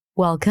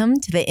Welcome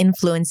to the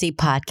Influency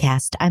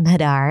Podcast. I'm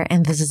Hadar,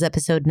 and this is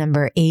episode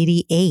number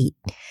 88.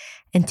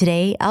 And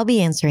today I'll be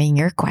answering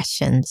your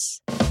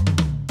questions.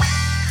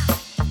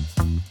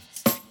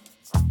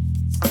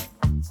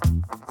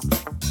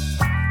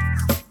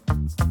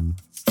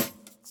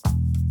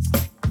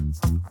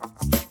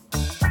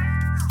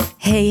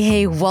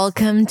 Hey,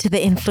 welcome to the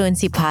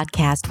Influency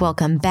Podcast.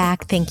 Welcome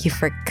back. Thank you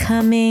for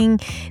coming.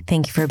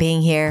 Thank you for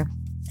being here.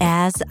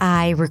 As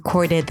I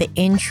recorded the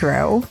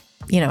intro,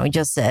 I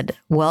just said,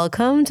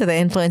 welcome to the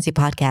Influency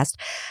Podcast.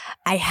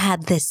 I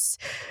had this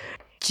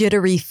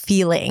jittery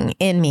feeling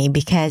in me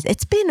because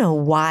it's been a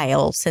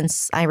while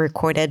since I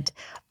recorded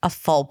a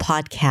full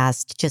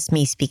podcast, just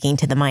me speaking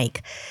to the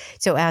mic.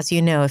 So as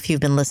you know, if you've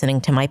been listening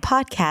to my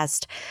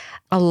podcast,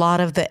 a lot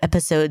of the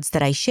episodes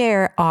that I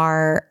share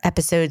are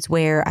episodes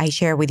where I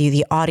share with you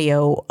the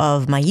audio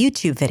of my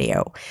YouTube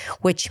video,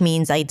 which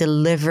means I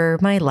deliver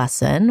my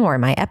lesson or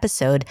my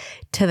episode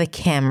to the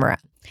camera.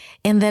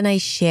 And then I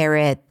share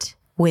it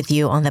with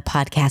you on the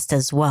podcast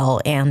as well.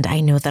 And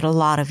I know that a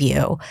lot of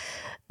you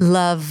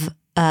love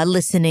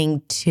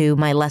listening to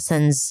my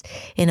lessons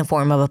in a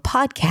form of a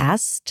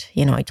podcast.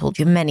 I told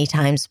you many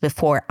times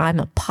before, I'm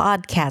a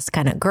podcast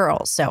kind of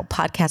girl. So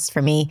podcasts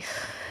for me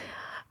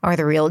are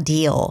the real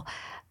deal.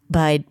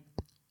 But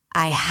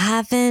I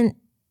haven't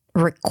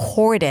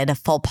recorded a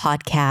full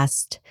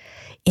podcast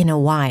in a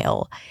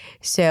while.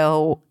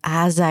 So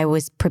as I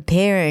was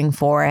preparing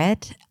for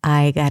it,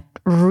 I got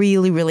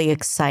really, really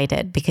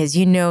excited because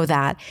you know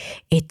that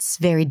it's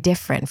very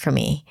different for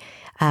me.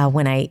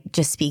 When I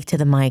just speak to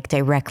the mic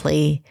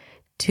directly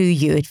to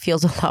you, it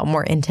feels a lot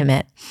more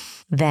intimate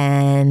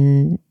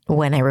than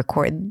when I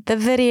record the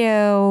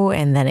video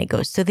and then it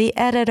goes to the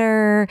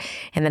editor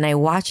and then I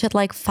watch it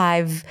like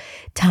 5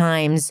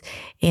 times.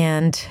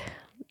 And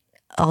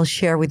I'll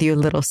share with you a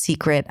little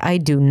secret. I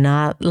do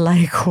not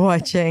like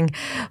watching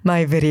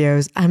my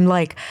videos. I'm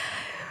like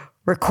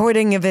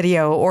recording a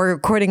video or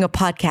recording a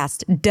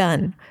podcast,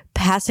 done.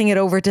 Passing it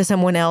over to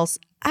someone else.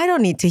 I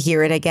don't need to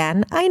hear it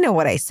again. I know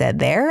what I said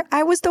there.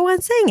 I was the one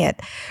saying it,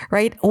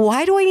 right?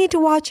 Why do I need to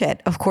watch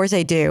it? Of course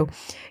I do,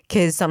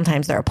 because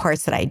sometimes there are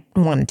parts that I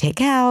want to take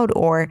out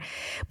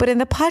but in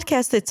the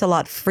podcast, it's a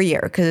lot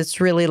freer because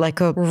it's really like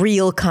a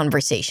real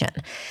conversation.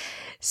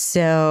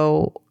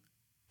 So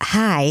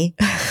hi.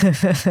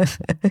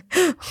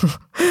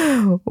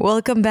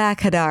 Welcome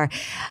back, Hadar.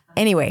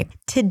 Anyway,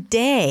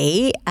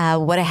 today,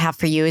 what I have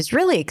for you is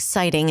really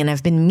exciting, and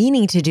I've been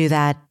meaning to do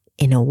that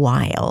in a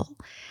while.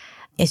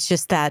 It's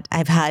just that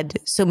I've had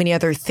so many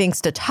other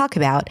things to talk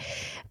about,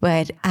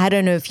 but I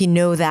don't know if you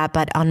know that,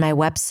 but on my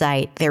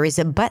website, there is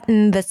a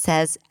button that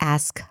says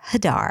Ask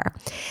Hadar.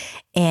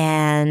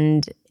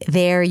 And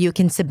there you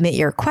can submit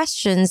your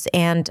questions,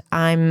 and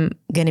I'm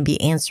going to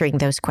be answering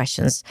those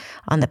questions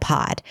on the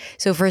pod.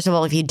 So first of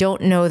all, if you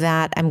don't know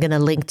that, I'm going to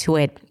link to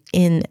it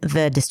in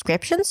the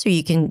description so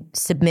you can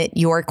submit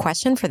your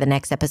question for the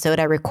next episode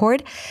I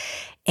record.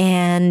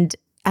 And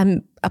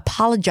I'm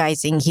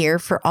apologizing here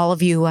for all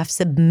of you who have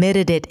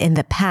submitted it in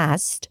the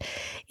past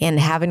and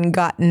haven't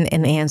gotten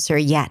an answer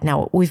yet.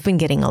 Now, we've been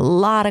getting a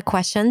lot of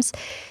questions,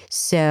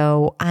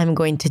 so I'm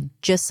going to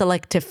just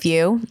select a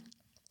few.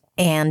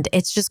 And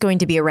it's just going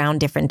to be around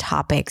different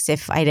topics.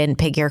 If I didn't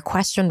pick your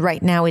question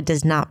right now, it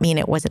does not mean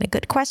it wasn't a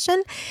good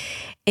question.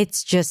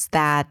 It's just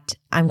that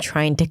I'm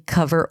trying to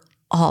cover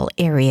all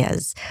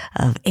areas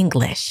of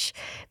English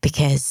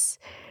because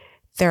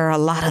there are a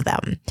lot of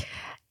them.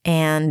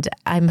 And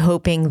I'm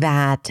hoping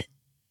that,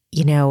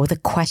 the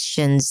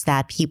questions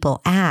that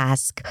people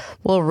ask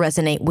will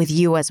resonate with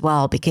you as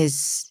well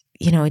because,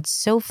 it's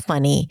so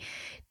funny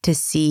to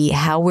see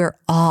how we're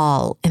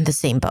all in the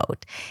same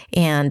boat.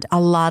 And a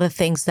lot of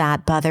things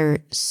that bother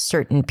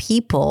certain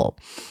people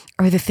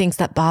are the things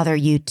that bother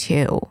you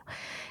too.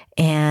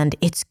 And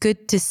it's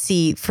good to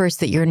see first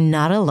that you're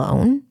not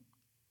alone.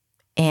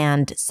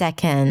 And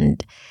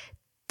second,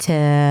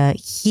 to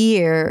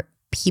hear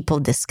people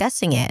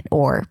discussing it,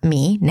 or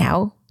me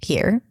now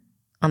here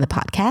on the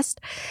podcast,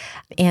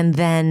 and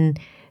then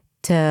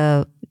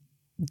to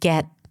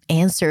get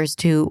answers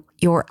to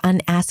your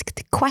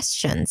unasked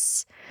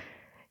questions.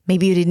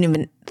 Maybe you didn't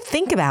even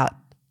think about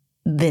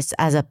this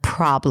as a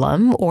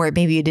problem, or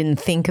maybe you didn't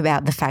think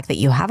about the fact that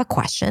you have a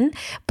question,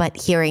 but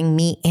hearing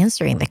me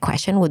answering the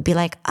question would be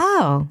like,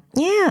 oh,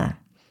 yeah,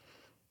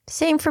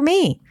 same for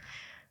me.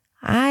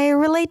 I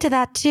relate to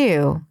that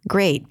too.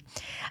 Great.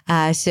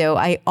 So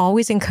I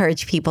always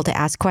encourage people to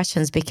ask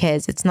questions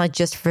because it's not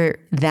just for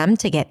them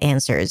to get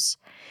answers.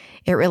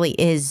 It really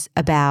is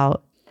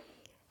about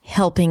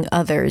helping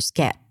others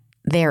get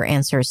their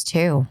answers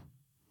too.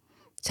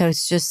 So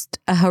it's just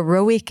a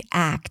heroic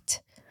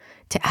act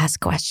to ask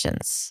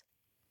questions.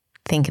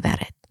 Think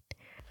about it.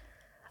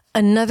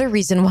 Another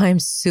reason why I'm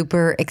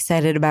super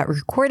excited about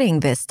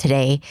recording this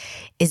today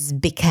is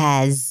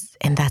because,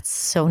 and that's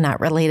so not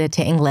related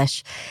to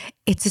English,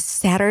 it's a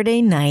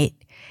Saturday night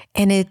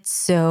and it's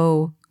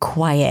so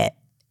quiet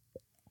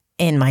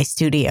in my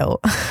studio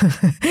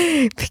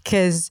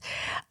because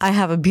I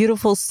have a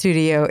beautiful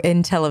studio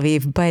in Tel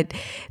Aviv. But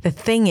the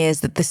thing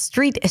is that the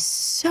street is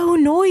so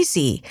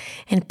noisy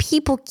and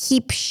people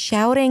keep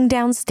shouting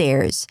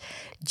downstairs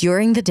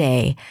during the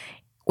day,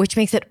 which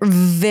makes it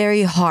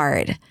very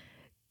hard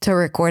to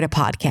record a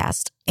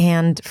podcast.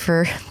 And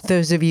for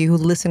those of you who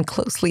listen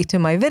closely to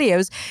my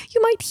videos,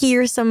 you might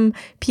hear some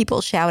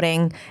people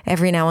shouting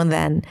every now and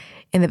then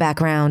in the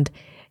background.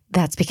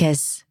 That's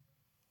because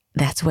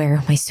that's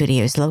where my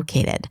studio is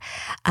located.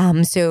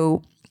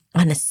 So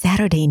on a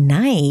Saturday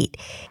night,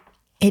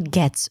 it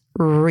gets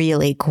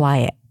really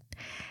quiet.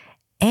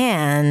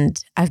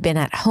 And I've been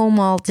at home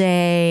all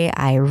day.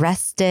 I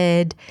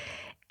rested.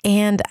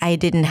 And I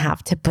didn't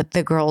have to put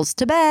the girls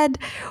to bed,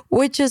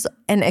 which is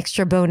an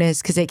extra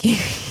bonus because I came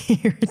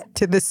here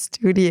to the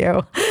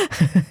studio.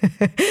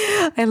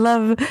 I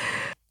love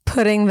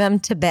putting them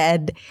to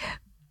bed.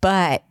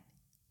 But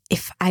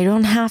if I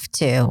don't have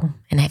to,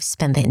 and I've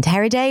spent the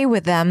entire day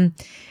with them,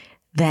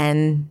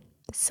 then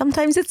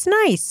sometimes it's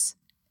nice.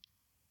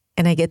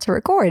 And I get to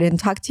record and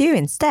talk to you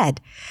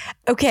instead.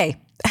 Okay.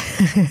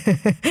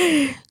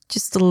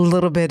 Just a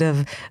little bit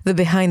of the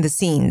behind the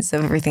scenes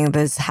of everything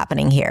that's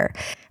happening here.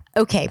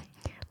 Okay,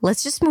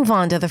 let's just move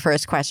on to the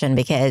first question,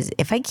 because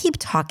if I keep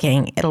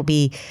talking,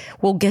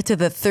 we'll get to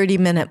the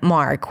 30-minute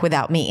mark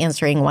without me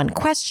answering one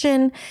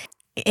question.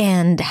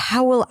 And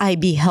how will I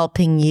be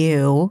helping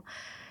you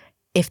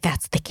if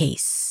that's the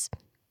case?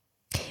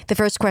 The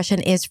first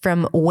question is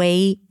from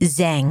Wei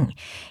Zhang,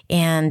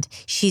 and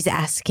she's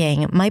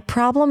asking, my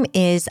problem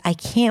is I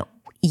can't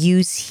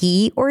use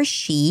he or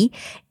she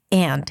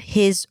and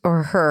his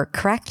or her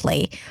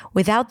correctly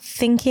without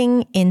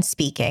thinking in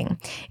speaking.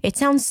 It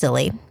sounds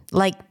silly.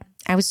 Like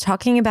I was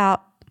talking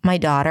about my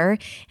daughter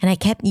and I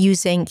kept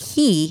using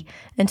he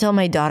until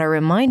my daughter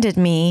reminded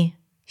me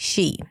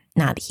she,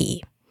 not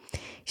he.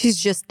 She's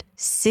just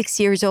 6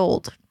 years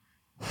old.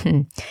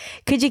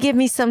 Could you give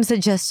me some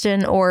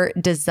suggestion or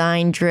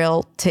design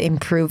drill to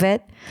improve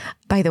it?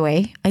 By the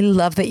way, I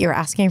love that you're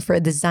asking for a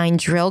design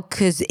drill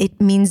because it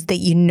means that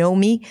you know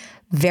me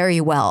very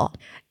well.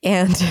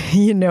 And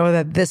you know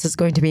that this is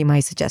going to be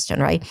my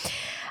suggestion, right?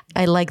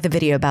 I like the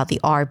video about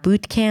the R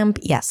Bootcamp.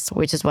 Yes,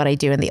 which is what I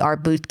do in the R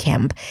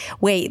Bootcamp.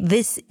 Wait,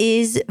 this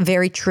is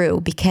very true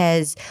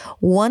because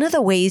one of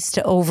the ways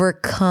to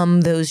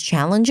overcome those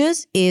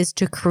challenges is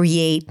to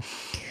create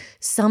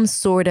some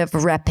sort of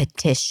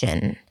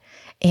repetition.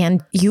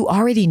 And you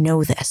already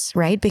know this,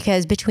 right?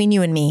 Because between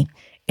you and me,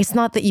 it's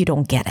not that you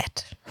don't get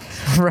it,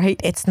 right?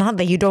 It's not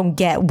that you don't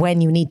get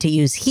when you need to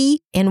use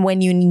he and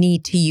when you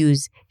need to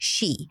use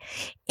she.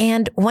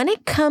 And when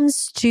it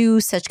comes to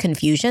such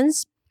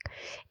confusions,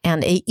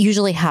 and it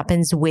usually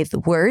happens with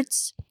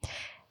words,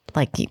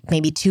 like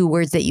maybe two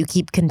words that you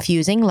keep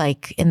confusing,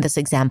 like in this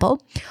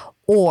example,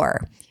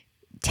 or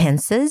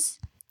tenses,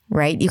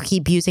 right? You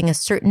keep using a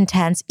certain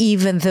tense,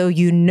 even though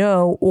you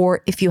know,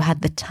 or if you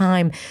had the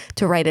time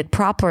to write it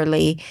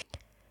properly,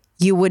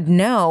 you would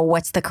know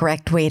what's the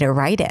correct way to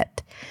write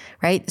it,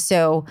 right?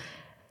 So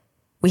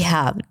we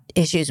have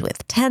issues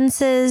with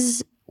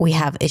tenses. We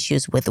have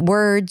issues with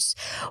words.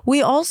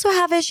 We also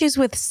have issues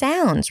with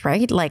sounds,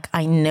 right? Like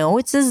I know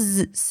it's a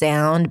Z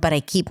sound, but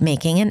I keep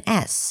making an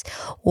S.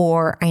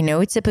 Or I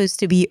know it's supposed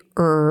to be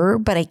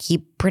but I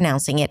keep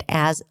pronouncing it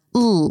as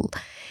L.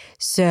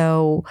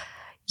 So,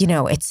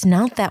 it's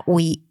not that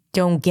we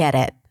don't get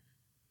it.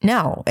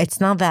 No, it's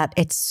not that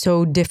it's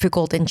so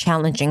difficult and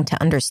challenging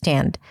to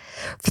understand.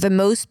 For the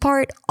most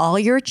part, all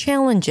your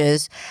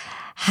challenges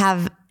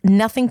have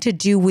nothing to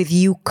do with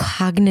you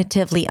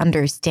cognitively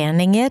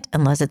understanding it,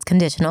 unless it's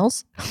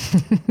conditionals.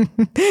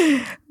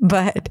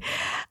 But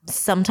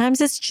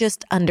sometimes it's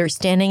just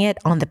understanding it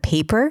on the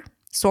paper,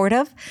 sort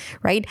of,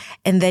 right?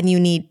 And then you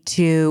need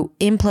to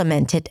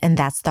implement it, and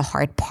that's the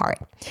hard part.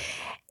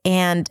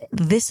 And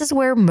this is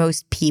where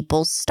most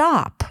people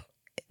stop.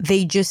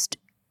 They just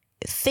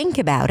think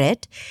about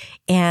it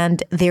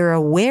and they're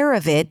aware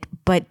of it,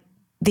 but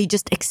they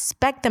just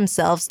expect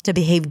themselves to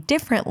behave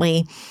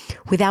differently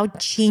without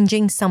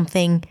changing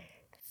something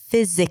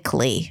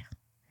physically.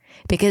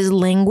 Because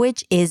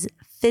language is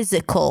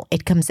physical.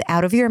 It comes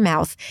out of your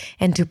mouth,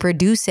 and to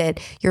produce it,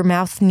 your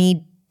mouth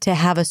needs to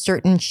have a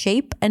certain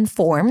shape and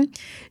form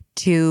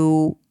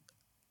to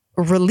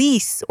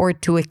release or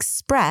to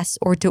express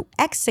or to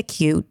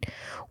execute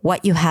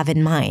what you have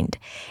in mind.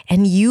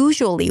 And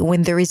usually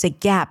when there is a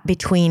gap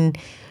between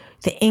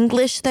the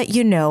English that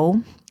you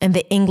know and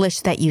the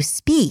English that you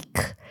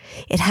speak,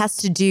 it has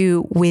to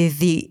do with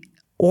the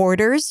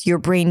orders your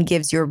brain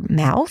gives your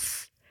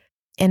mouth,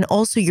 and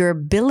also your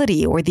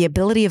ability or the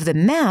ability of the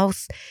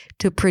mouth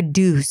to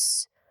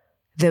produce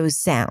those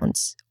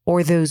sounds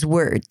or those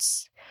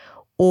words,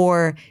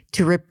 or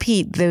to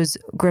repeat those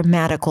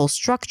grammatical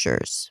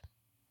structures.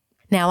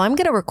 Now, I'm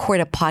going to record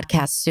a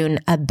podcast soon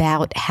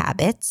about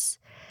habits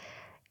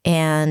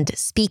and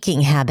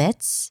speaking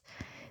habits.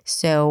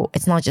 So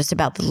it's not just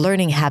about the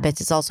learning habits,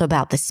 it's also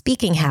about the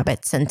speaking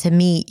habits. And to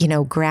me,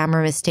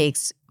 grammar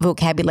mistakes,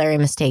 vocabulary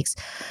mistakes,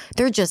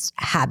 they're just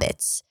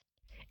habits.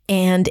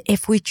 And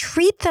if we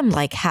treat them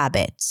like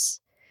habits,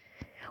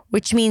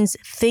 which means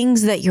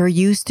things that you're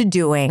used to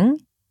doing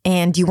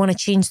and you want to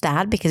change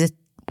that because it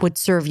would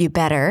serve you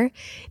better,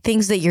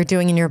 things that you're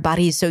doing and your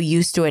body is so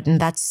used to it, and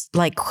that's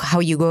like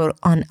how you go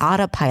on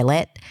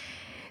autopilot.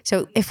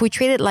 So if we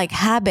treat it like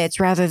habits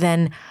rather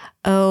than,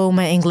 oh,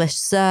 my English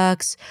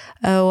sucks.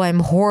 Oh, I'm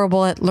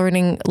horrible at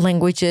learning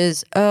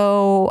languages.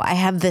 Oh, I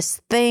have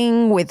this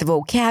thing with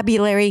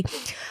vocabulary.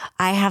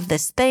 I have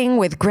this thing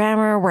with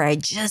grammar where I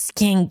just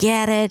can't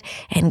get it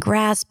and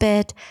grasp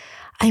it.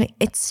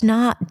 It's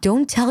not,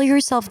 don't tell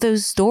yourself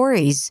those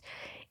stories.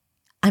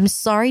 I'm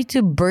sorry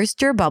to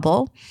burst your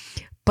bubble,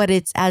 but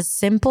it's as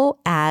simple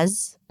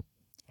as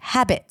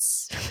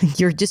habits.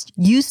 You're just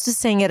used to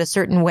saying it a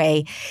certain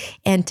way.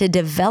 And to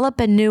develop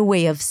a new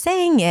way of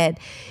saying it,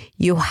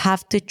 you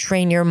have to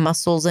train your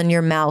muscles in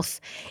your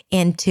mouth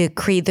and to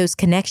create those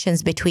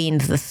connections between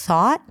the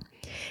thought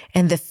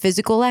and the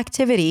physical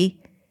activity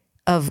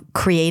of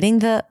creating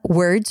the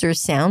words or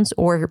sounds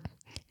or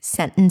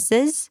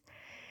sentences.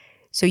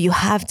 So you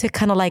have to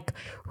kind of like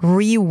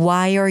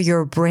rewire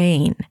your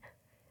brain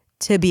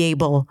to be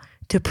able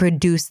to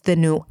produce the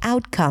new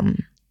outcome.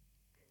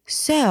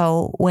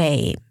 So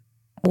wait,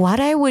 what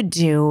I would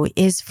do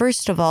is,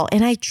 first of all,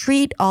 and I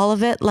treat all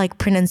of it like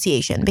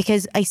pronunciation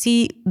because I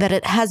see that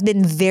it has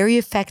been very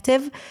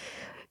effective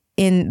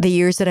in the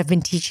years that I've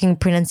been teaching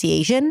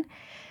pronunciation.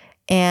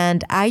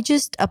 And I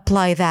just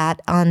apply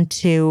that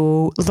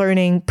onto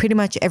learning pretty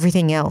much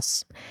everything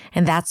else.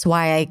 And that's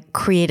why I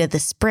created the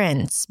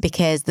sprints,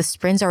 because the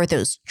sprints are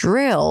those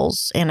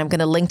drills. And I'm going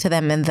to link to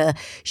them in the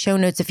show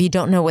notes if you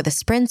don't know what the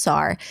sprints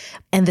are.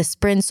 And the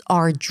sprints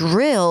are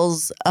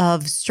drills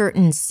of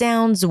certain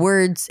sounds,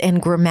 words,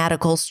 and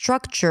grammatical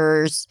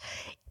structures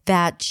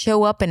that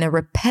show up in a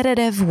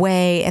repetitive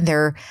way, and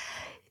they're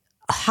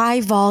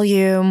high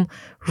volume,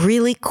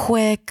 really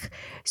quick.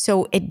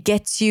 So it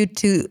gets you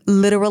to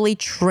literally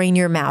train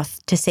your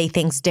mouth to say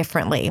things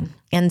differently.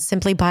 And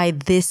simply by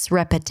this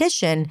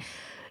repetition,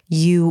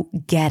 you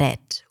get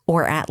it,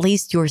 or at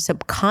least your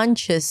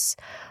subconscious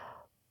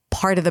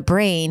part of the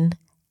brain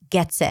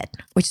gets it,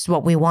 which is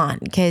what we want.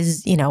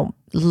 Because,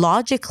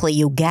 logically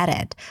you get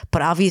it,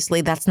 but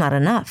obviously that's not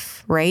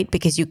enough, right?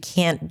 Because you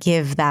can't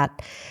give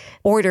that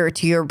order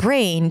to your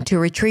brain to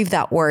retrieve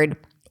that word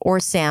or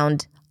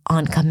sound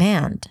on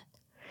command.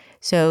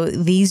 So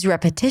these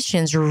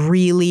repetitions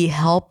really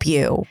help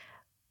you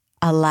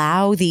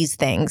allow these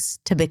things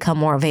to become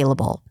more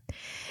available.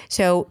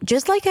 So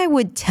just like I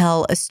would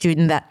tell a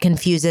student that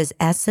confuses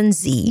S and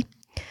Z,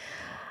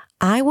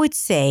 I would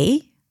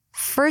say,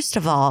 first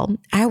of all,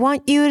 I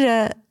want you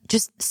to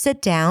just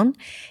sit down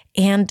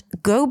and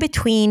go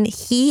between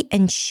he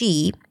and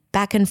she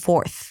back and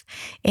forth.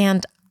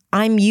 And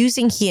I'm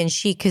using he and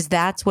she because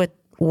that's what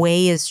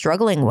Wei is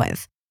struggling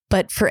with.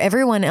 But for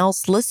everyone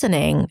else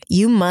listening,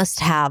 you must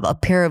have a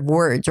pair of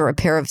words or a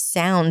pair of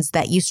sounds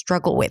that you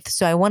struggle with.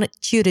 So I want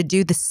you to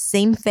do the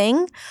same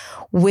thing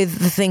with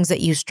the things that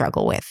you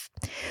struggle with.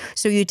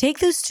 So you take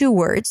those two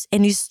words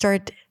and you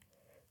start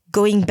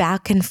going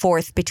back and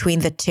forth between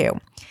the two.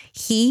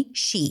 He,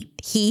 she,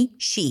 he,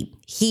 she,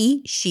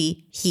 he,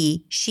 she,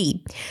 he,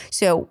 she.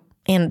 So,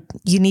 and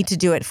you need to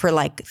do it for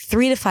like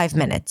 3 to 5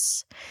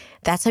 minutes.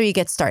 That's how you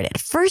get started.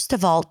 First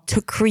of all,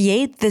 to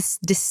create this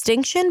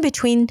distinction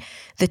between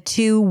the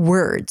two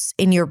words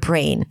in your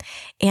brain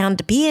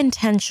and be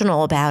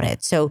intentional about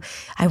it. So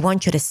I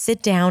want you to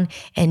sit down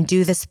and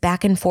do this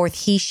back and forth,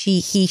 he, she,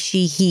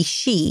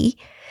 she.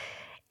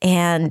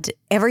 And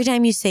every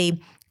time you say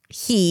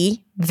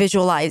he,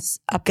 visualize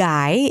a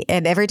guy.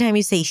 And every time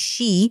you say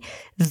she,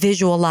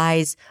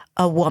 visualize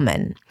a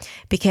woman.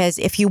 Because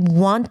if you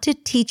want to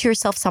teach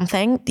yourself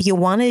something, you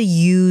want to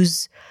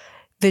use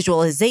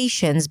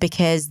visualizations,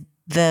 because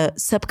the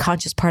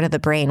subconscious part of the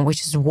brain,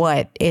 which is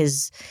what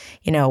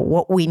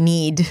we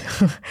need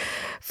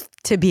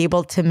to be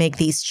able to make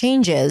these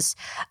changes,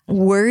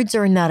 words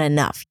are not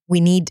enough.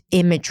 We need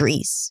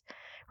imageries,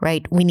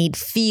 right? We need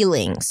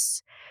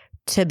feelings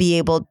to be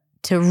able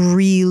to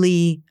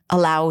really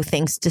allow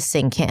things to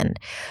sink in.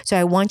 So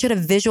I want you to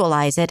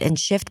visualize it and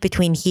shift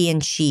between he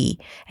and she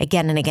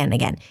again and again and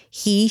again.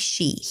 He,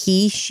 she,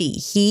 he, she,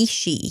 he,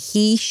 she,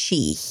 he,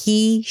 she,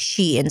 he,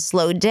 she, and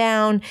slow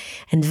down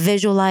and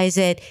visualize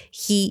it.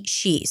 He,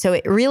 she. So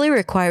it really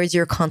requires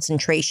your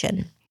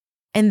concentration.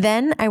 And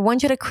then I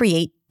want you to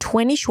create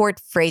 20 short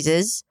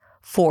phrases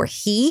for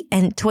he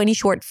and 20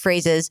 short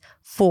phrases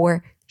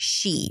for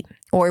she,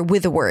 or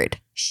with the word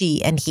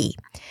she and he.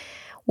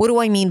 What do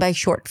I mean by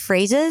short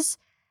phrases?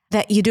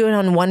 That you do it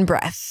on one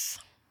breath,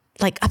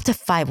 like up to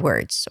 5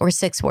 words or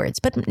 6 words,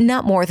 but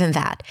not more than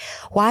that.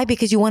 Why?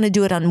 Because you want to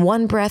do it on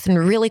one breath and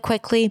really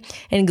quickly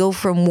and go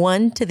from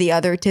one to the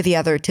other, to the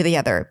other, to the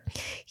other.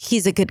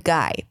 He's a good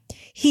guy.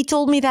 He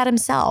told me that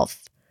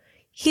himself.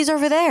 He's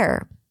over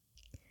there.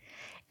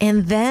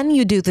 And then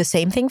you do the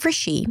same thing for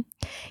she,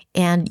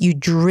 and you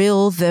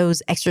drill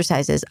those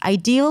exercises.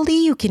 Ideally,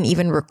 you can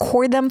even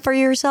record them for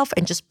yourself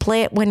and just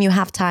play it when you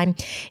have time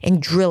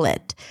and drill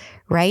it,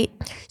 right?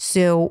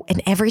 So, and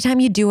every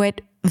time you do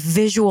it,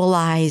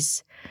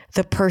 visualize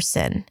the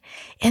person.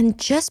 And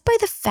just by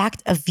the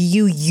fact of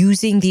you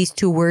using these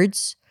two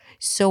words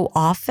so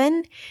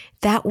often,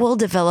 that will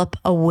develop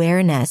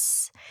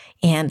awareness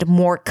and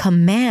more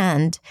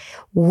command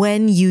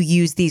when you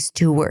use these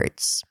two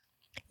words.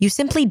 You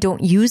simply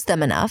don't use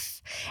them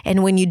enough.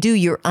 And when you do,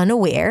 you're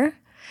unaware.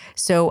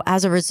 So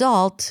as a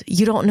result,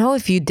 you don't know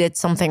if you did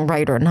something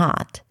right or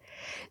not.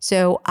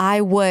 So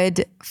I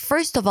would,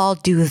 first of all,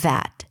 do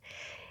that.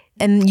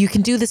 And you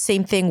can do the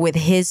same thing with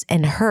his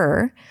and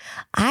her.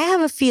 I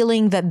have a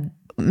feeling that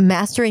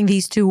mastering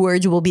these two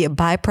words will be a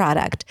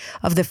byproduct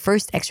of the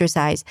first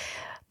exercise,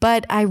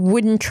 but I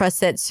wouldn't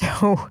trust it.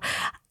 So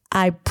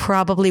I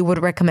probably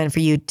would recommend for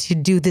you to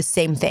do the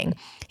same thing.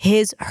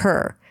 His,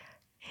 her,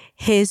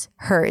 his,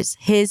 hers,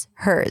 his,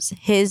 hers,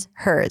 his,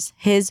 hers,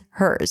 his,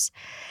 hers.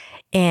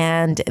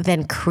 And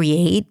then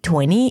create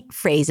 20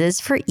 phrases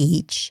for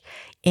each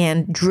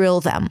and drill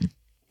them.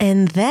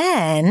 And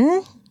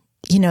then,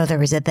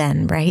 there is a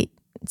then, right?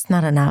 It's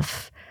not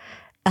enough.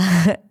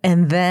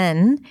 And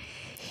then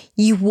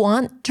you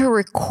want to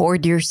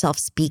record yourself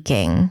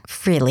speaking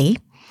freely.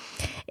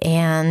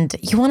 And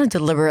you want to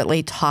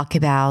deliberately talk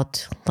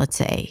about, let's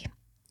say,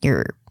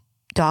 your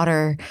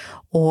daughter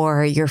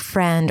or your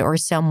friend or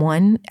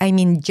someone. I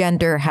mean,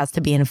 gender has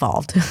to be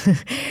involved.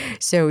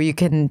 So you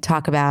can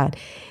talk about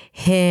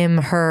him,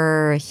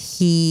 her,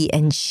 he,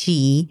 and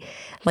she.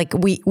 Like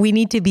we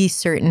need to be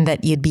certain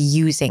that you'd be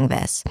using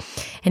this.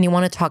 And you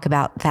want to talk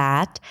about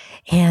that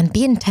and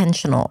be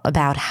intentional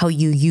about how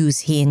you use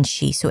he and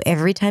she. So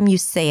every time you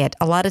say it,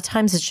 a lot of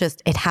times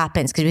it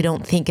happens because we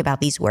don't think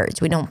about these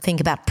words. We don't think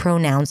about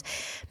pronouns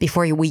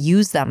before we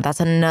use them.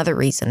 That's another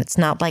reason. It's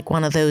not like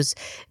one of those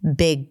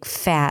big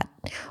fat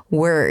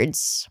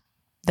words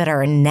that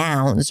are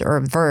nouns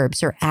or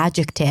verbs or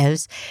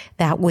adjectives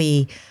that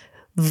we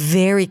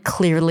very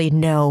clearly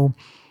know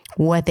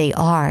what they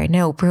are.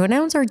 No,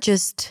 pronouns are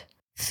just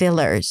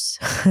fillers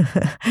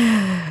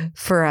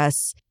for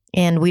us,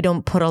 and we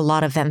don't put a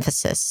lot of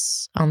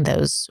emphasis on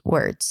those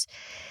words.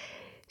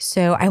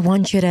 So I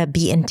want you to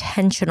be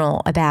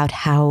intentional about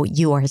how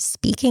you are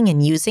speaking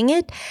and using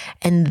it.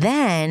 And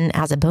then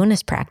as a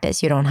bonus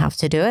practice, you don't have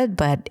to do it,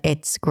 but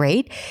it's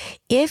great.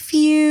 If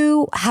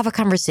you have a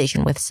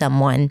conversation with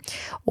someone,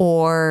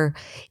 or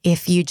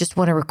if you just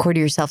want to record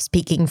yourself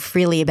speaking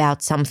freely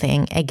about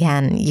something,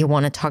 again, you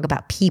want to talk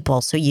about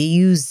people. So you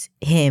use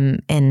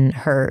him and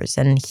hers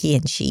and he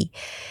and she.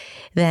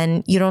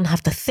 Then you don't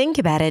have to think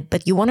about it,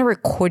 but you want to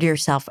record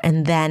yourself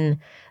and then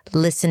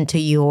listen to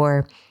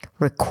your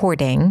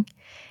recording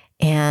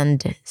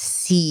and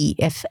see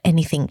if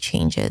anything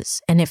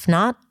changes. And if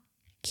not,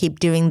 keep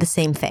doing the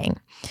same thing.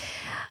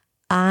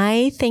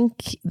 I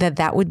think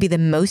that would be the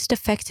most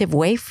effective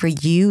way for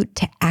you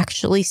to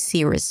actually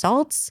see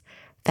results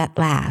that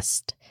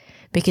last,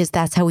 because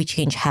that's how we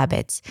change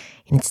habits.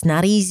 And it's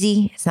not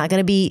easy. It's not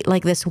going to be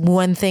like this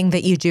one thing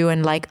that you do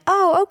and like,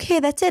 oh, okay,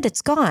 that's it.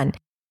 It's gone.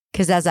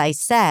 Because as I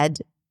said,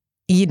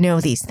 you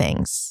know these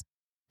things,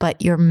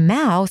 but your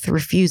mouth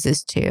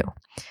refuses to.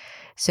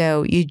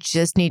 So you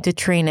just need to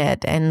train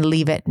it and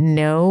leave it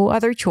no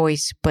other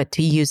choice but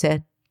to use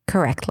it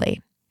correctly.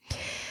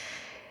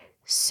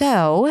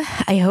 So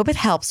I hope it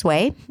helps,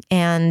 Wei.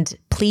 And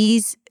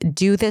please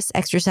do this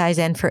exercise.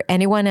 And for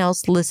anyone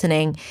else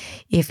listening,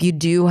 if you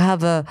do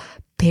have a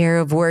pair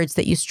of words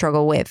that you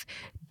struggle with,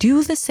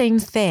 do the same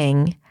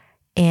thing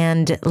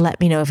and let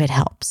me know if it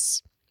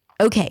helps.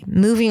 Okay,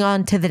 moving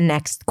on to the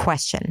next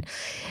question.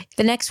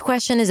 The next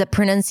question is a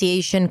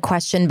pronunciation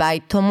question by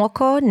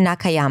Tomoko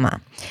Nakayama.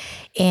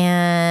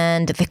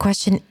 And the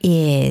question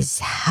is,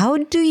 how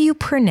do you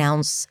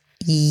pronounce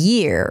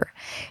year?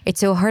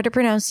 It's so hard to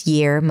pronounce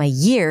year. My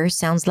year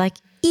sounds like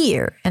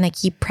ear, and I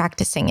keep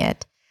practicing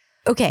it.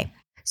 Okay,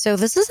 so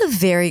this is a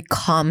very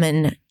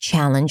common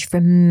challenge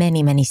for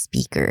many, many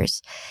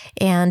speakers.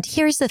 And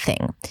here's the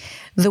thing.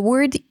 The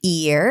word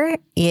ear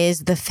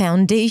is the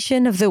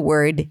foundation of the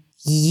word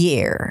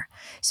year.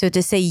 So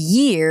to say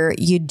year,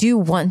 you do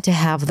want to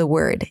have the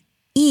word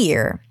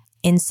ear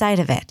inside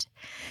of it.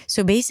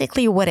 So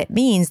basically what it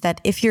means that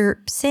if you're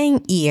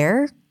saying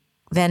ear,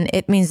 then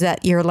it means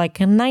that you're like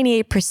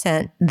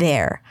 98%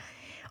 there.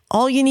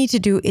 All you need to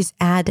do is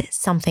add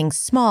something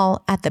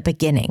small at the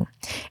beginning.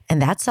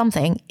 And that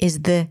something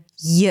is the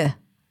y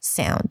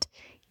sound.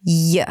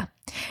 Y.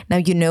 Now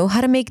you know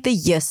how to make the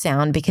y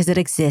sound because it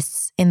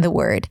exists in the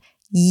word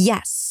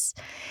yes.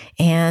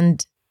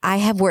 And I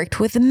have worked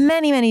with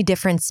many, many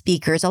different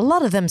speakers. A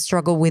lot of them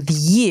struggle with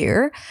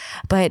year,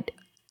 but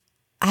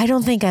I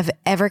don't think I've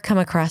ever come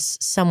across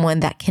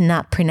someone that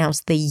cannot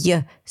pronounce the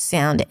y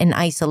sound in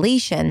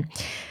isolation,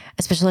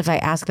 especially if I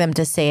ask them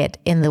to say it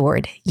in the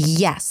word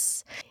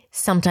yes.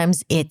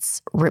 Sometimes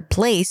it's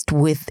replaced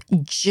with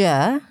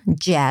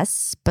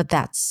jess, but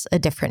that's a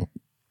different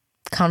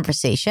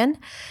conversation.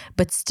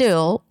 But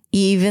still,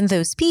 even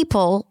those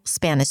people,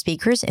 Spanish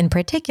speakers in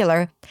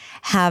particular,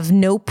 have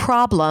no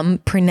problem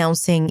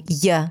pronouncing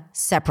y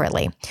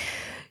separately.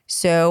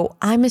 So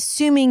I'm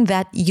assuming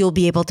that you'll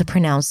be able to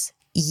pronounce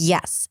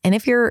yes. And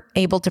if you're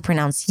able to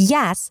pronounce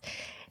yes,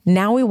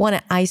 Now we want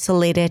to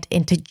isolate it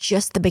into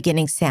just the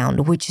beginning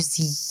sound, which is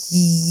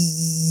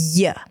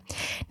yeah.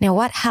 Now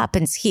what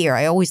happens here,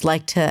 I always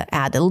like to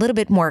add a little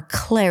bit more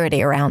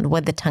clarity around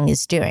what the tongue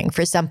is doing.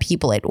 For some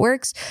people it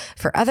works.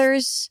 For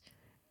others,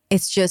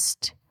 it's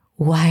just,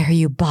 why are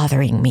you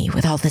bothering me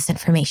with all this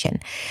information?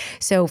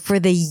 So for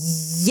the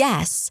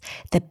yes,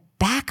 the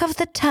back of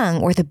the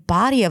tongue, or the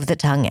body of the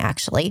tongue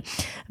actually,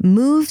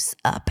 moves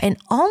up and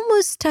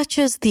almost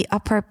touches the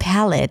upper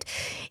palate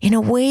in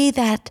a way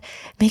that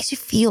makes you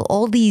feel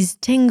all these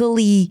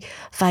tingly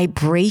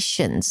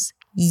vibrations.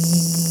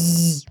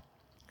 It's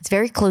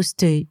very close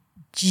to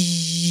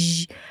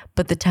G,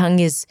 but the tongue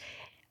is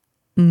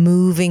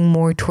moving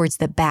more towards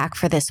the back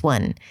for this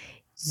one.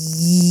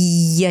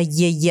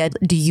 Yeah.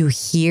 Do you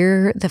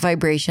hear the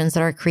vibrations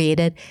that are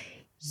created?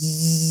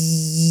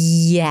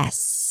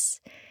 Yes.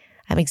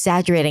 I'm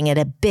exaggerating it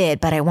a bit,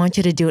 but I want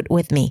you to do it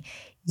with me.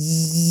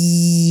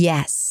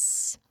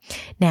 Yes.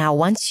 Now,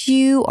 once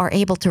you are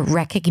able to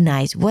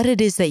recognize what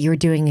it is that you're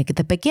doing at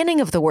the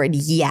beginning of the word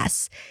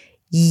yes,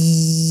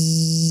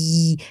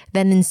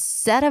 then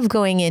instead of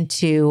going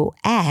into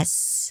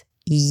S,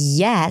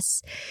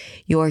 yes,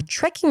 you're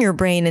tricking your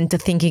brain into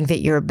thinking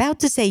that you're about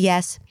to say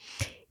yes,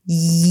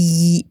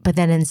 but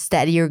then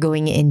instead you're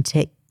going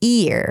into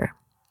ear,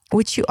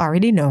 which you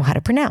already know how to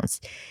pronounce.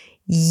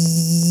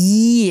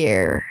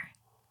 Year.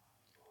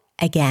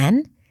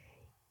 Again,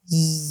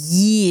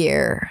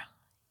 year.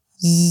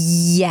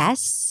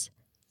 Yes.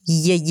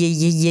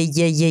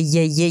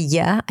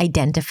 Yeah.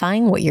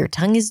 Identifying what your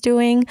tongue is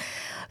doing,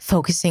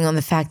 focusing on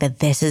the fact that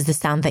this is the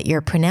sound that you're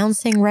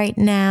pronouncing right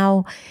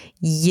now.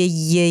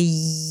 Year.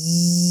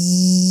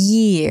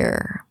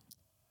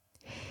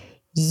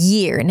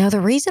 Year. Now,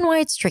 the reason why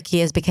it's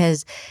tricky is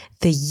because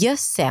the y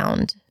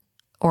sound,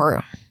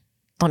 or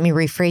let me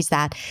rephrase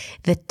that,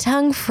 the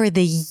tongue for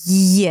the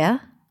y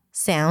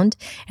sound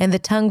and the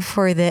tongue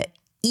for the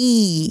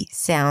E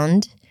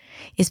sound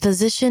is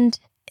positioned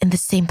in the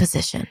same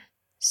position.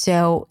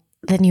 So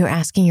then you're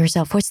asking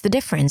yourself, what's the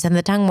difference? And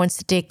the tongue wants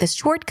to take the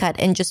shortcut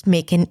and just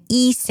make an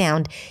E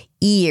sound,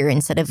 ear,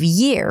 instead of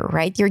year,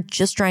 right? You're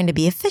just trying to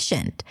be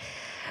efficient.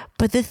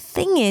 But the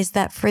thing is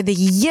that for the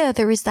y,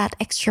 there is that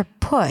extra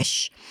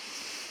push,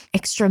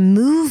 extra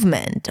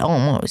movement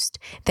almost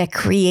that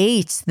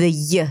creates the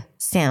y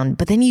sound.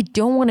 But then you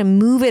don't want to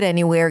move it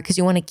anywhere because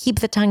you want to keep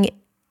the tongue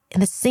in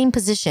the same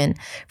position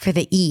for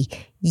the E,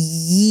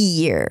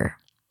 year.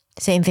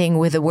 Same thing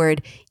with the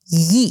word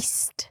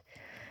yeast,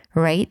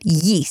 right?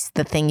 Yeast,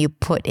 the thing you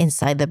put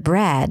inside the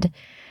bread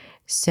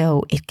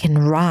so it can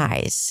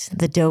rise,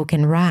 the dough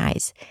can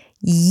rise.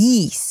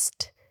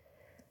 Yeast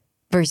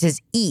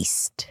versus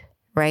east,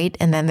 right?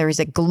 And then there is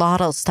a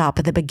glottal stop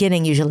at the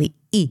beginning, usually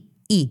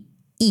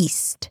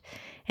east.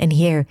 And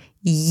here,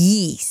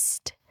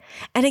 yeast.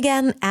 And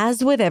again,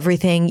 as with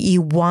everything,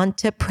 you want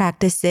to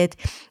practice it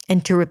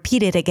and to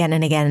repeat it again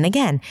and again and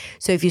again.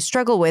 So if you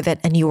struggle with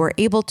it and you were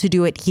able to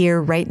do it here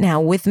right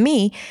now with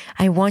me,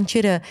 I want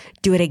you to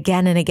do it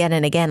again and again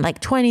and again,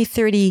 like 20,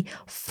 30,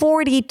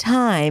 40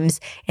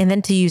 times, and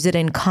then to use it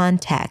in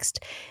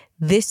context.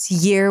 This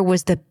year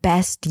was the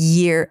best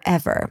year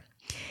ever.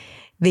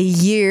 The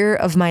year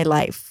of my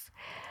life.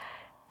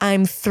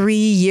 I'm 3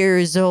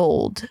 years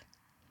old.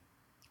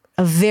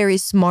 A very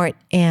smart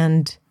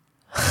and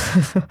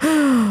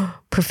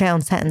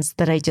profound sentence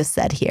that I just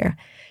said here.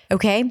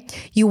 Okay?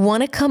 You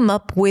want to come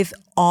up with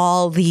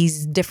all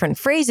these different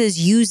phrases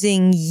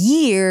using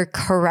year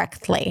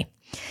correctly.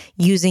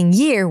 Using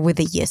year with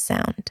a y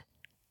sound.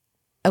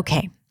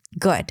 Okay,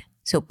 good.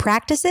 So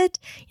practice it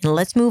and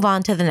let's move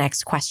on to the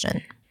next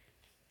question.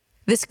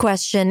 This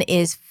question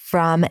is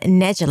from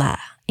Nejla,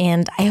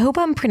 and I hope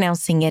I'm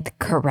pronouncing it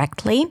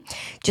correctly.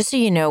 Just so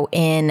you know,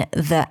 in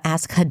the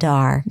Ask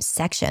Hadar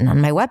section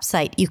on my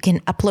website, you can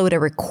upload a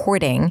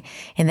recording,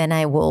 and then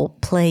I will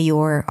play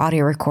your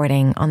audio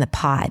recording on the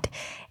pod.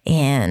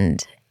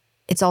 And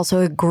it's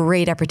also a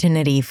great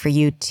opportunity for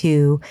you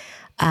to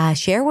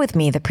share with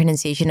me the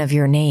pronunciation of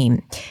your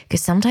name,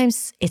 because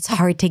sometimes it's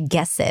hard to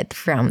guess it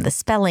from the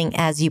spelling,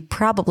 as you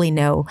probably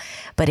know.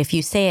 But if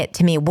you say it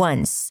to me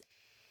once,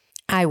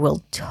 I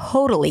will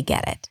totally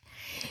get it.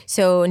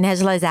 So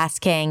Nejla is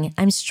asking,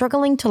 I'm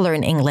struggling to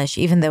learn English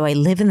even though I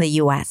live in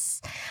the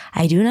US.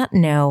 I do not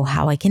know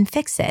how I can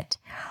fix it.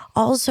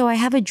 Also, I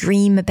have a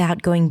dream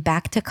about going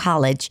back to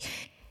college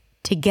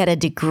to get a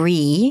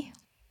degree.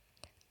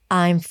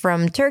 I'm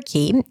from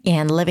Turkey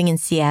and living in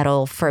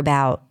Seattle for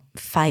about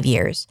 5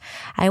 years.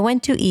 I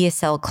went to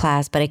ESL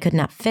class, but I could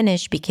not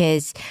finish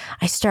because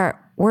I start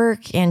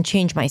work and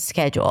change my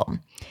schedule.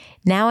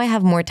 Now I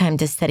have more time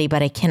to study,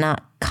 but I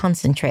cannot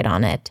concentrate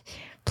on it.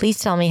 Please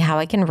tell me how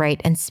I can write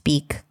and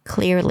speak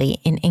clearly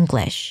in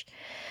English.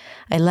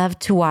 I love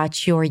to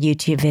watch your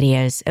YouTube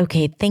videos.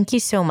 Okay, thank you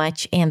so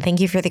much. And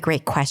thank you for the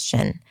great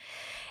question.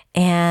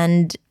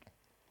 And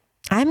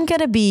I'm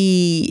going to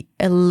be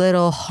a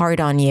little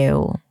hard on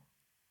you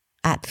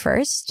at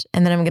first,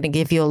 and then I'm going to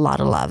give you a lot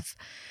of love.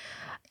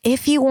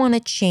 If you want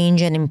to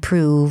change and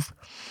improve,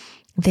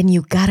 then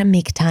you got to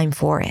make time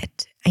for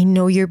it. I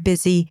know you're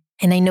busy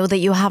And I know that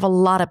you have a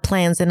lot of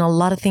plans and a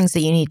lot of things that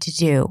you need to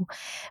do.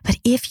 But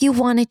if you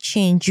want to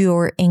change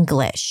your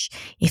English,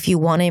 if you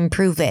want to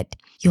improve it,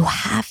 you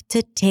have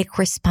to take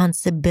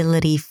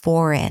responsibility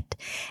for it.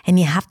 And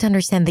you have to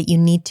understand that you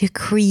need to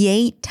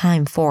create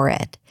time for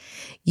it.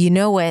 You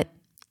know it.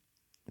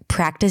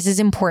 Practice is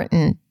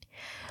important.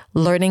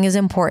 Learning is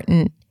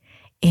important.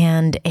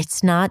 And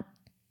it's not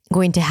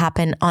going to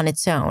happen on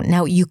its own.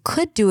 Now, you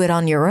could do it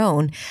on your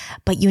own,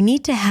 but you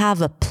need to have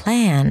a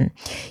plan.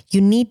 You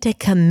need to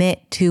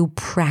commit to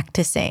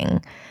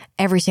practicing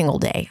every single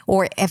day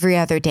or every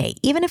other day,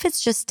 even if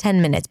it's just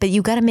 10 minutes, but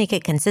you got to make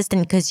it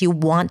consistent because you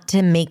want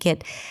to make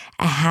it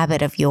a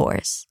habit of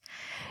yours.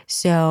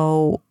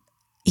 So,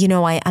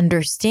 I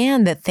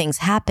understand that things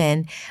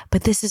happen,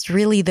 but this is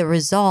really the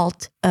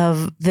result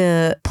of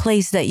the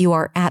place that you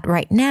are at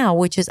right now,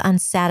 which is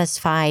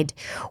unsatisfied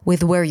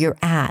with where you're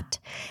at.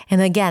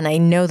 And again, I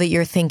know that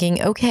you're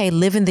thinking, okay, I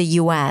live in the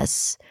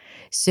US,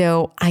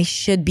 so I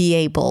should be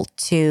able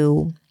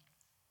to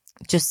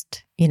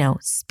just,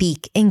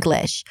 speak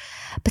English.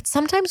 But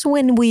sometimes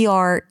when we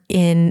are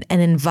in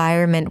an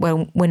environment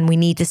when we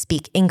need to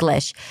speak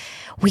English,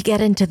 we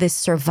get into this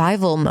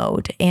survival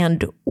mode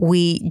and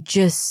we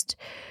just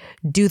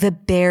do the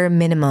bare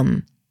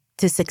minimum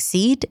to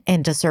succeed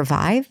and to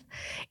survive.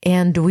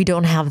 And we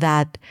don't have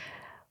that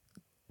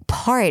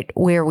part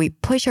where we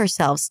push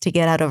ourselves to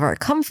get out of our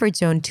comfort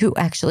zone to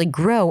actually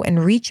grow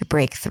and reach a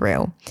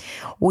breakthrough.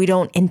 We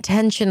don't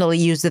intentionally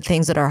use the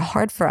things that are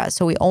hard for us.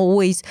 So we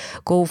always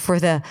go for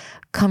the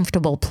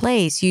comfortable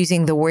place,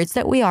 using the words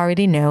that we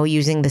already know,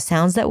 using the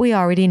sounds that we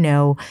already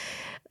know,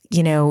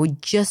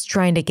 just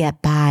trying to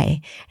get by.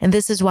 And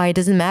this is why it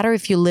doesn't matter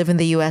if you live in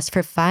the US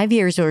for 5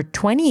 years or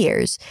 20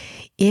 years.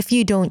 If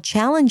you don't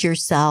challenge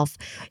yourself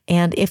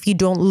and if you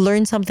don't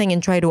learn something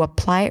and try to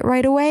apply it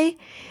right away,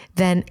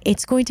 then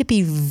it's going to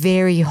be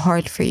very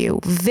hard for you,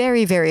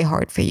 very, very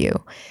hard for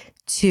you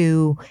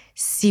to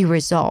see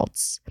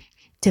results,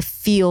 to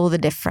feel the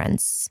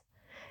difference.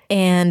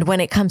 And when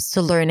it comes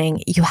to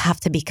learning, you have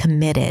to be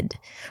committed,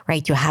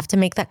 right? You have to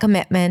make that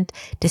commitment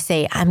to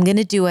say, I'm going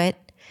to do it,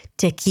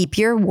 to keep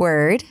your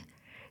word.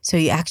 So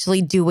you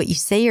actually do what you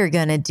say you're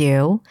going to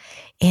do.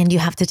 And you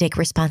have to take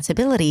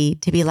responsibility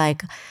to be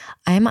like,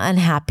 I'm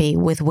unhappy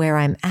with where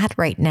I'm at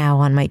right now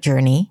on my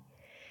journey.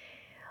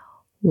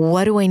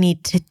 What do I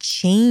need to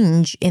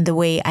change in the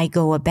way I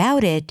go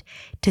about it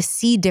to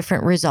see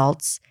different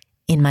results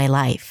in my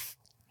life?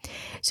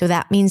 So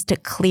that means to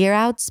clear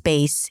out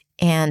space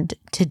and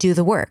to do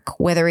the work,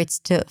 whether it's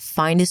to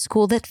find a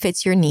school that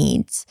fits your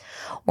needs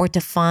or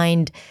to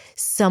find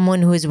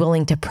someone who is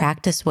willing to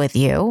practice with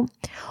you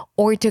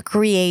or to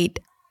create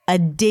a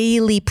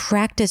daily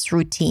practice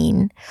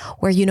routine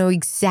where you know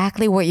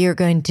exactly what you're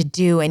going to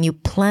do and you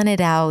plan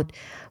it out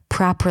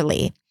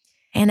properly.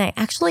 And I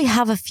actually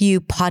have a few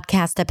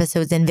podcast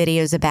episodes and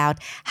videos about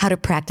how to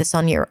practice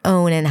on your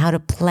own and how to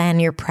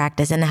plan your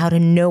practice and how to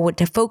know what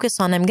to focus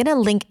on. I'm going to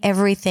link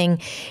everything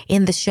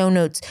in the show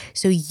notes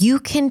so you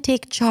can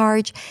take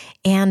charge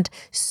and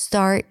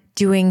start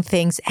doing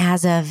things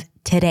as of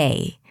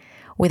today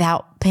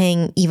without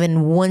paying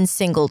even one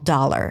single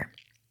dollar,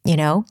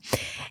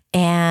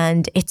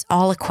 And it's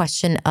all a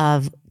question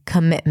of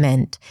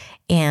commitment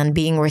and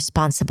being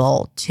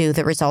responsible to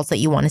the results that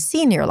you want to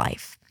see in your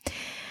life.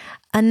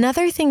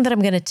 Another thing that I'm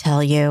going to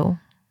tell you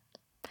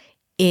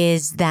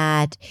is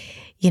that,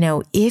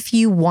 if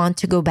you want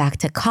to go back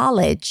to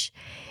college,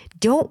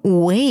 don't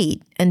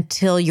wait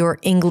until your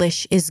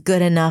English is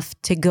good enough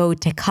to go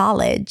to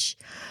college.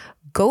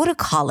 Go to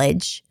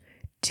college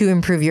to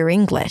improve your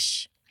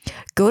English.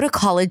 Go to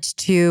college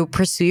to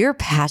pursue your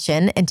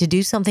passion and to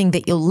do something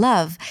that you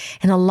love.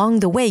 And along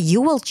the way,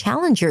 you will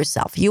challenge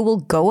yourself. You will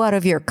go out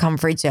of your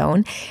comfort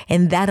zone,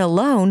 and that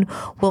alone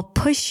will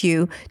push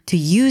you to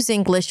use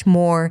English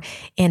more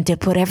and to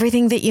put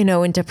everything that you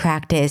know into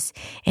practice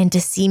and to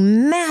see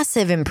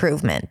massive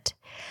improvement.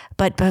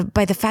 But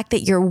by the fact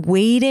that you're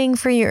waiting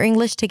for your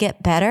English to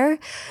get better,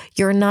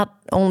 you're not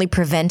only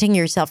preventing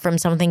yourself from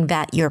something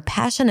that you're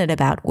passionate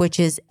about, which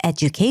is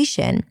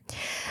education,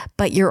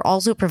 but you're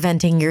also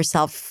preventing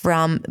yourself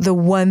from the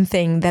one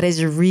thing that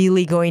is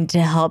really going to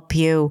help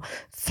you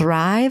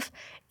thrive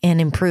and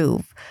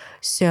improve.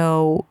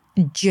 So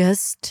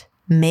just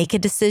make a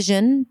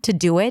decision to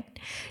do it.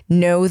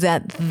 Know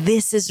that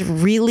this is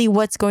really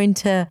what's going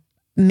to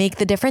make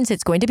the difference.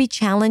 It's going to be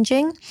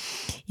challenging.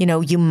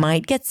 You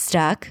might get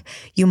stuck.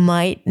 You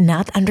might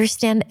not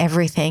understand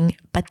everything,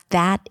 but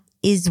that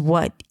is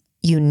what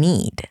you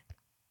need.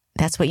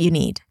 That's what you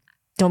need.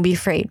 Don't be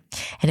afraid.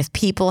 And if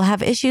people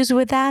have issues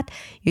with that,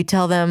 you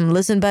tell them,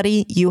 listen,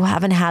 buddy, you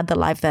haven't had the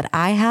life that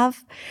I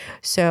have.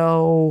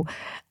 So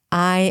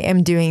I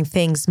am doing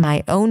things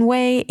my own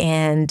way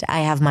and I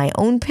have my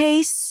own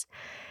pace.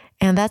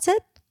 And that's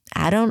it.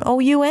 I don't owe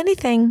you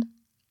anything.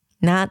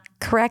 Not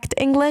correct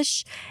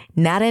English,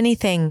 not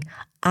anything.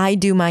 I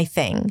do my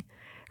thing,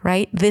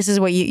 right? This is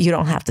what you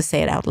don't have to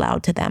say it out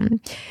loud to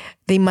them.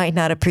 They might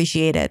not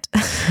appreciate it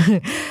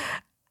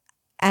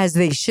as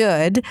they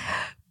should,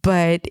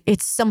 but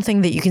it's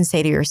something that you can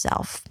say to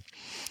yourself.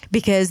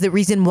 Because the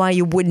reason why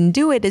you wouldn't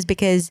do it is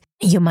because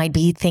you might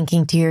be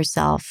thinking to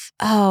yourself,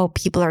 oh,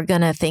 people are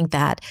going to think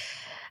that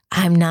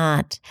I'm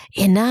not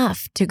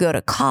enough to go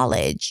to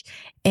college.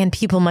 And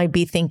people might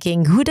be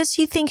thinking, who does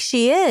she think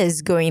she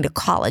is going to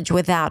college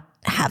without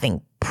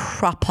having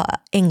proper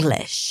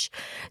English?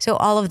 So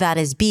all of that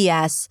is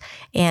BS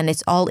and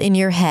it's all in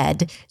your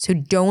head. So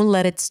don't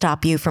let it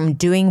stop you from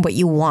doing what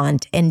you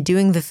want and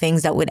doing the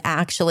things that would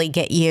actually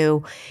get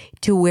you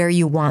to where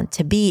you want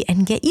to be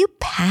and get you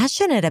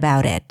passionate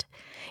about it.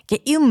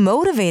 Get you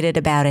motivated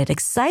about it,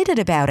 excited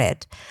about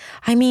it.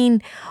 I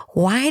mean,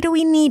 why do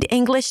we need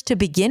English to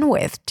begin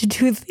with? To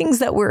do things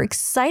that we're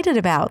excited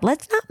about.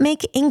 Let's not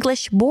make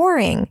English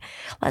boring.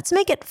 Let's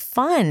make it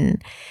fun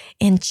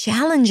and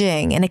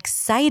challenging and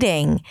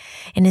exciting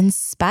and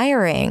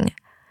inspiring.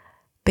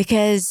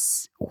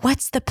 Because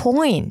what's the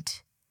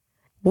point?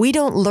 We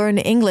don't learn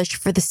English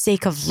for the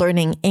sake of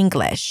learning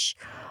English.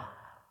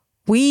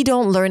 We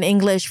don't learn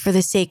English for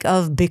the sake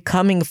of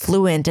becoming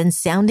fluent and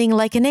sounding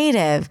like a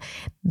native.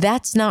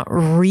 That's not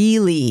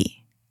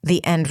really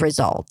the end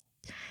result.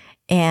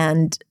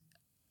 And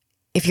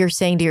if you're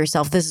saying to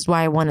yourself, this is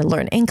why I want to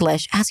learn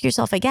English, ask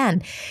yourself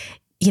again,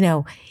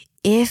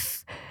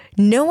 if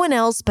no one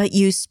else but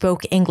you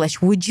spoke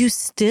English, would you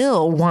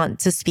still want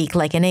to speak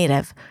like a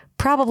native?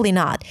 Probably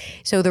not.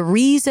 So the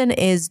reason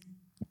is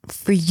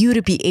for you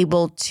to be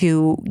able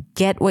to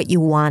get what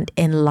you want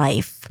in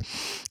life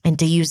and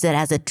to use it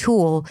as a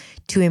tool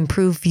to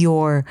improve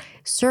your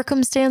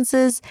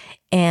circumstances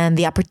and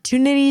the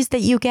opportunities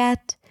that you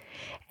get.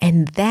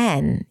 And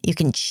then you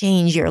can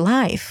change your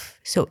life.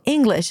 So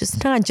English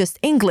is not just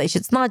English.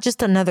 It's not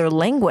just another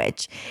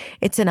language.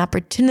 It's an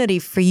opportunity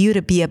for you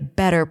to be a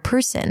better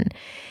person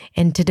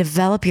and to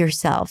develop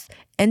yourself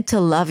and to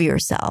love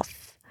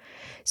yourself.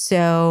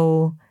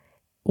 So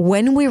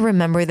when we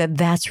remember that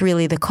that's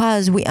really the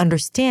cause, we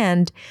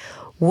understand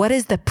what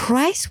is the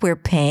price we're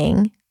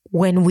paying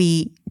when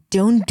we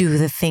don't do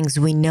the things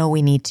we know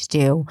we need to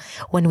do,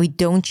 when we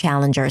don't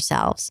challenge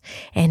ourselves,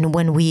 and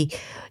when we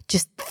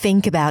just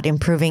think about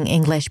improving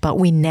English, but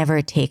we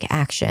never take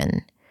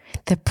action.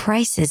 The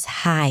price is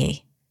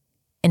high,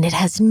 and it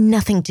has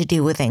nothing to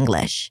do with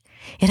English.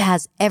 It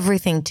has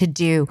everything to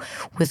do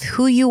with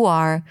who you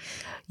are,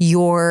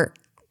 your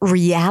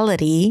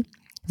reality,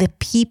 the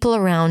people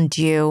around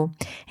you,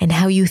 and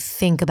how you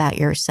think about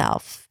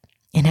yourself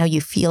and how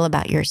you feel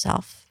about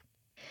yourself.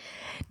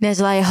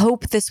 Najla, I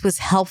hope this was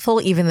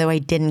helpful, even though I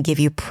didn't give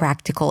you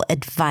practical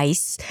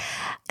advice.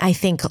 I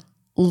think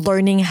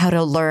learning how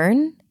to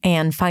learn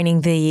and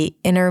finding the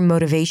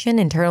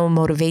internal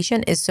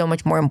motivation is so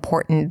much more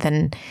important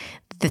than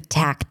the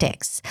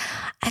tactics.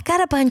 I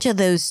got a bunch of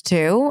those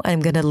too.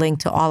 I'm going to link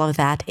to all of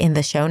that in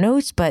the show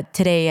notes. But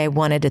today I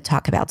wanted to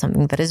talk about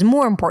something that is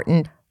more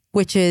important,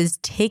 which is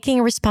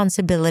taking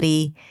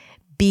responsibility,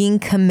 being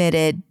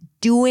committed,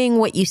 doing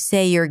what you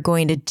say you're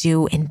going to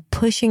do, and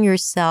pushing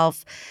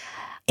yourself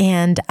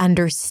and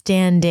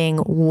understanding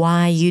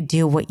why you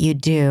do what you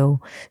do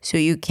so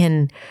you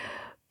can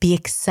be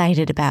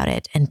excited about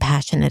it and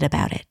passionate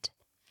about it.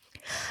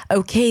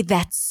 Okay,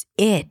 that's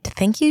it.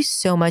 Thank you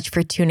so much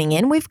for tuning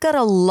in. We've got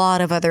a lot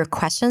of other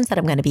questions that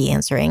I'm going to be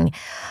answering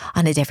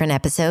on a different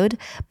episode.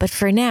 But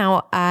for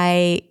now,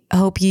 I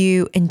hope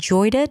you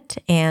enjoyed it.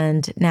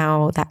 And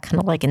now that kind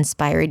of like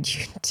inspired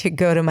you to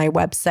go to my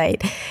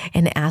website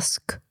and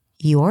ask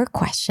your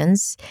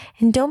questions.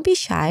 And don't be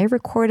shy.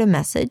 Record a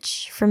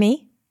message for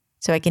me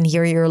so I can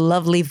hear your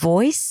lovely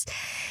voice.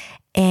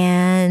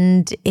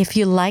 And if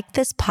you like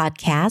this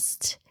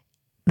podcast,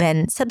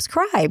 then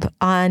subscribe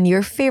on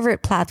your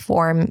favorite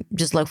platform.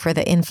 Just look for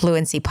the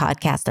Influency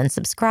Podcast and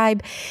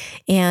subscribe.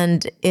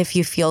 And if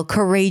you feel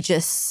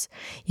courageous,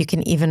 you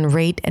can even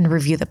rate and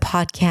review the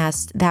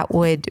podcast. That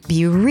would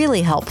be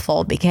really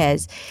helpful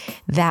because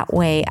that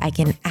way I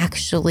can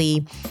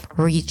actually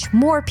reach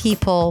more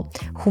people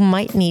who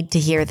might need to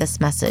hear this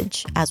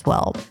message as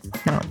well.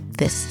 Not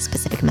this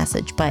specific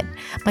message, but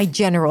my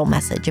general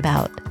message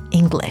about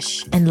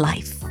English and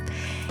life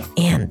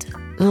and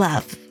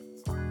love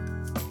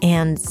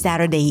and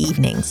Saturday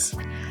evenings.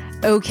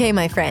 Okay,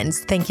 my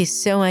friends, thank you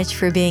so much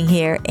for being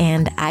here,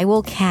 and I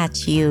will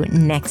catch you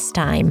next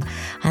time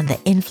on the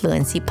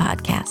Influency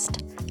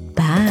Podcast.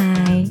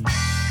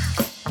 Bye.